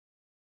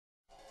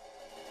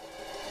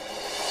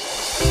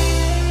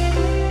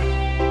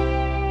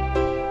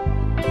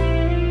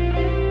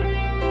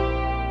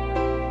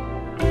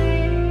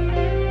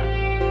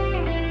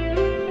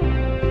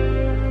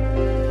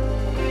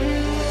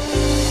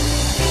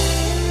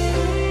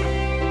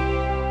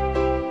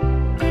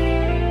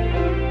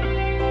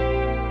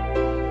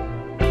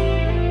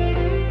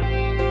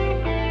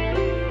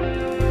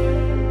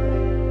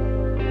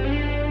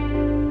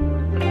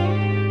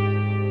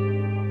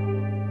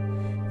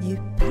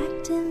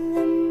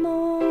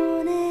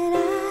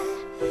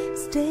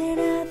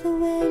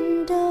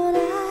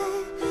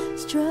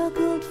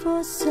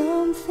for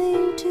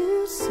something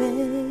to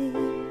say.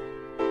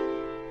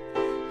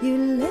 You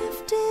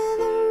left in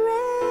the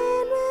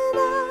rain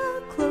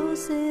without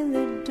closing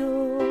the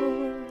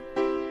door.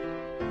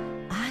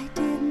 I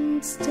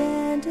didn't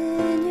stand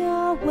in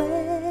your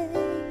way,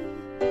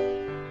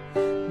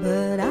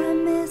 but I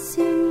miss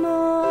you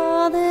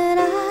more than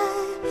I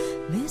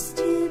missed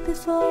you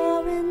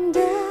before. And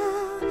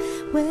now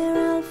where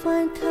I'll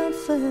find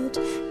comfort,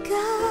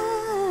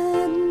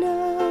 God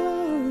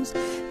knows,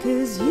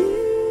 'cause you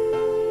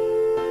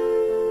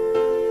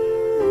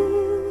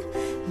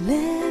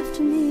left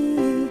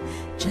me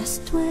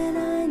just when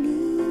I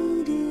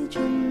needed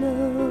you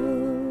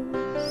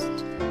most.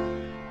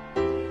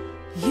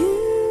 You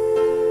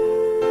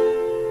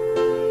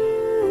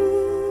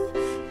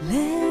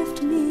left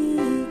me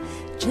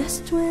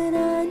just when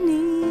I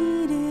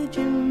needed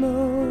you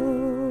most.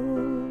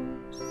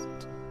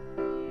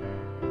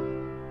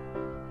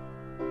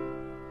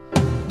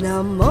 Now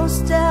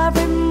most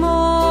every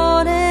morning